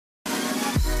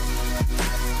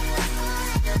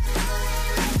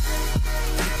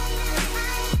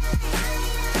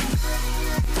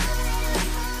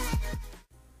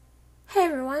Hey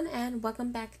everyone, and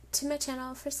welcome back to my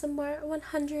channel for some more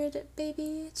 100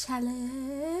 baby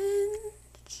challenge.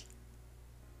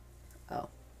 Oh,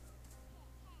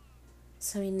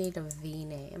 so we need a V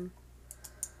name.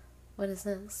 What is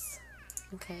this?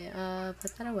 Okay,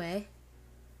 put that away.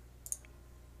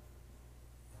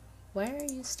 Why are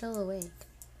you still awake?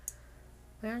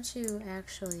 Why aren't you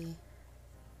actually...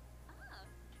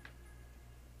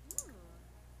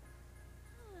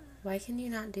 Why can you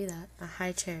not do that? A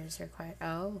high chair is required.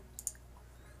 Oh.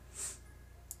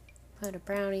 Put a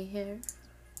brownie here.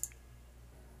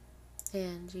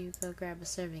 And you go grab a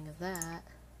serving of that.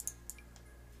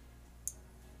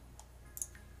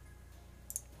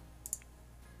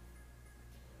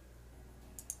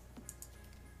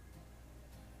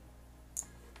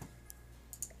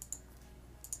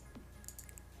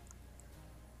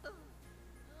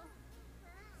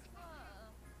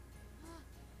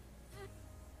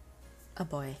 A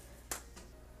boy.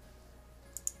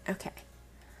 Okay.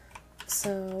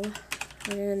 So,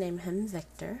 we're gonna name him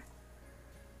Victor.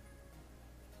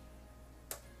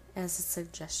 As a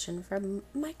suggestion from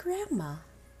my grandma.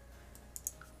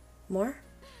 More?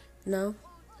 No?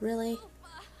 Really?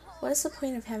 What is the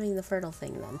point of having the fertile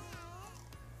thing then?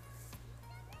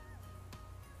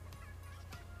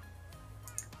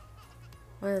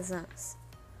 What is this?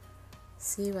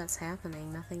 See what's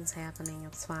happening. Nothing's happening.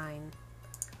 It's fine.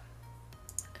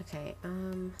 Okay,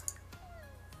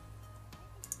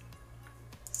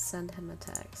 send him a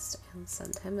text and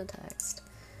send him a text.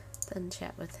 Then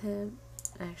chat with him.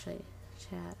 Actually,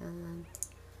 chat and then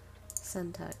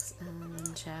send text and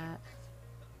then chat.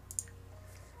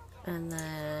 And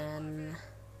then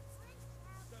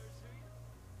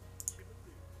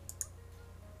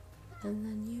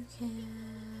you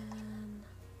can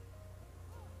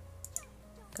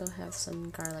go have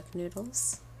some garlic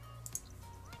noodles.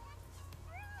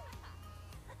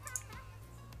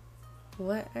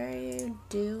 What are you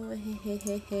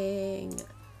doing?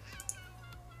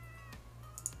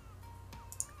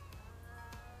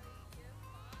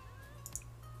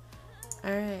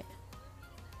 Alright.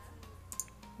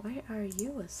 Why are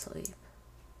you asleep?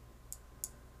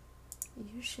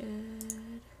 You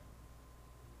should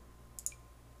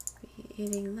be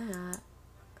eating that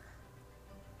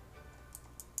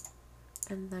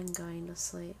and then going to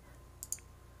sleep.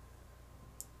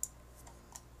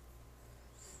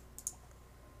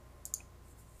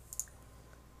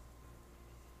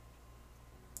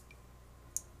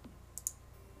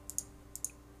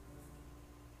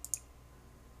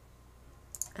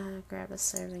 Grab a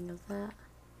serving of that.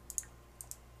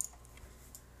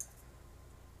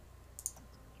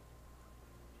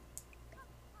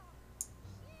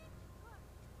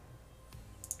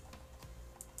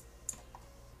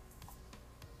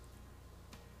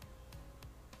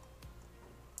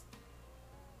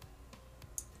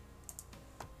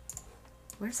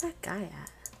 Where's that guy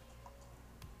at?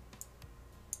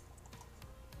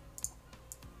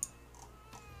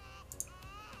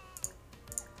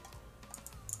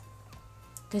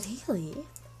 Did he leave?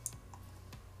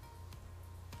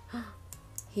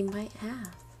 He might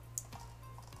have.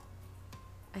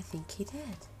 I think he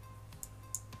did.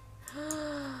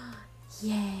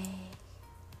 Yay.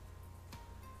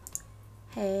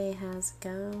 Hey, how's it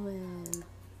going?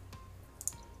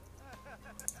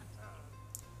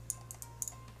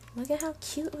 Look at how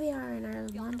cute we are in our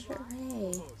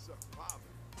lingerie.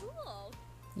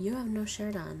 You have no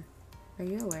shirt on. Are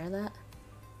you aware of that?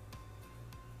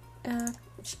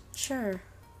 Sure.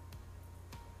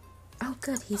 Oh,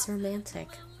 good, he's romantic.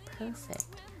 Perfect.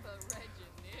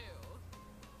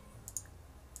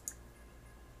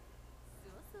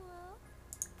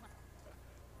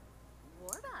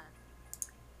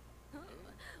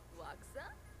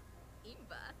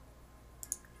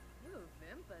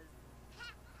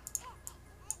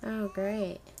 Oh,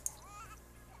 great.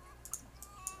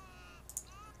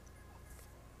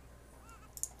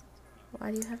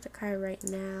 Why do you have to cry right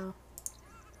now?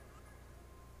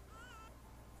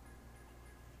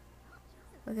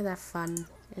 Look at that fun.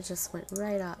 It just went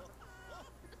right up.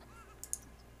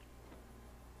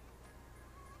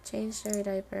 Change dairy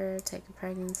diaper, take a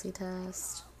pregnancy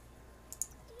test.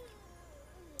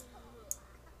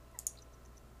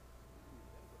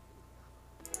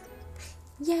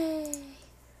 Yay!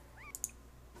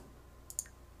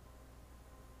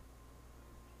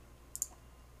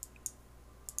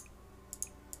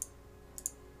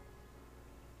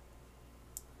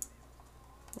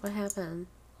 What happened?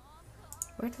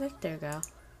 Where'd Victor go?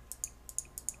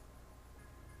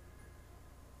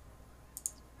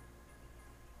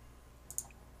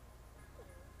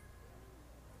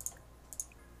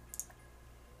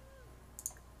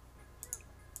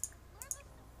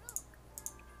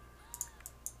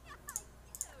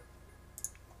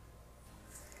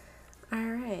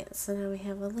 Alright, so now we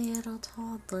have a little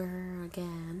toddler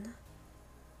again.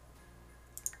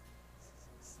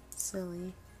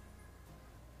 Silly.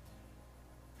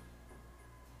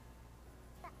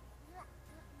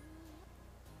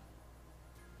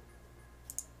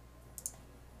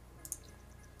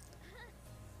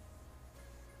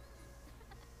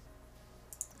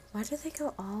 Why do they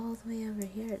go all the way over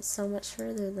here? It's so much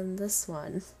further than this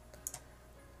one.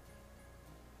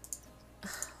 Ugh,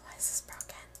 why is this broken?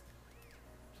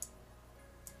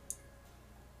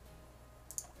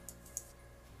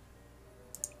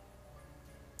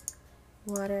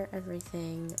 Water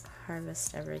everything,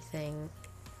 harvest everything.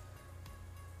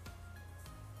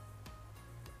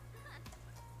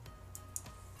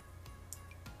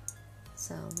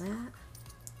 So that,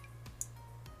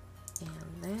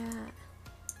 and that.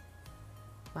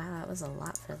 Wow, that was a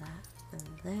lot for that. And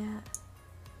that,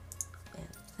 and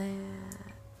that,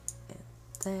 and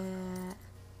that,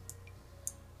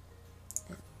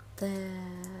 and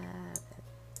that,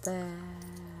 and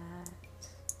that,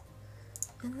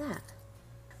 and that.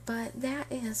 But that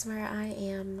is where I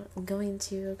am going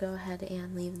to go ahead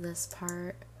and leave this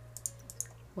part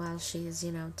while she's,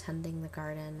 you know, tending the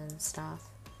garden and stuff.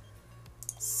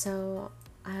 So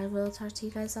I will talk to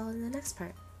you guys all in the next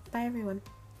part. Bye everyone.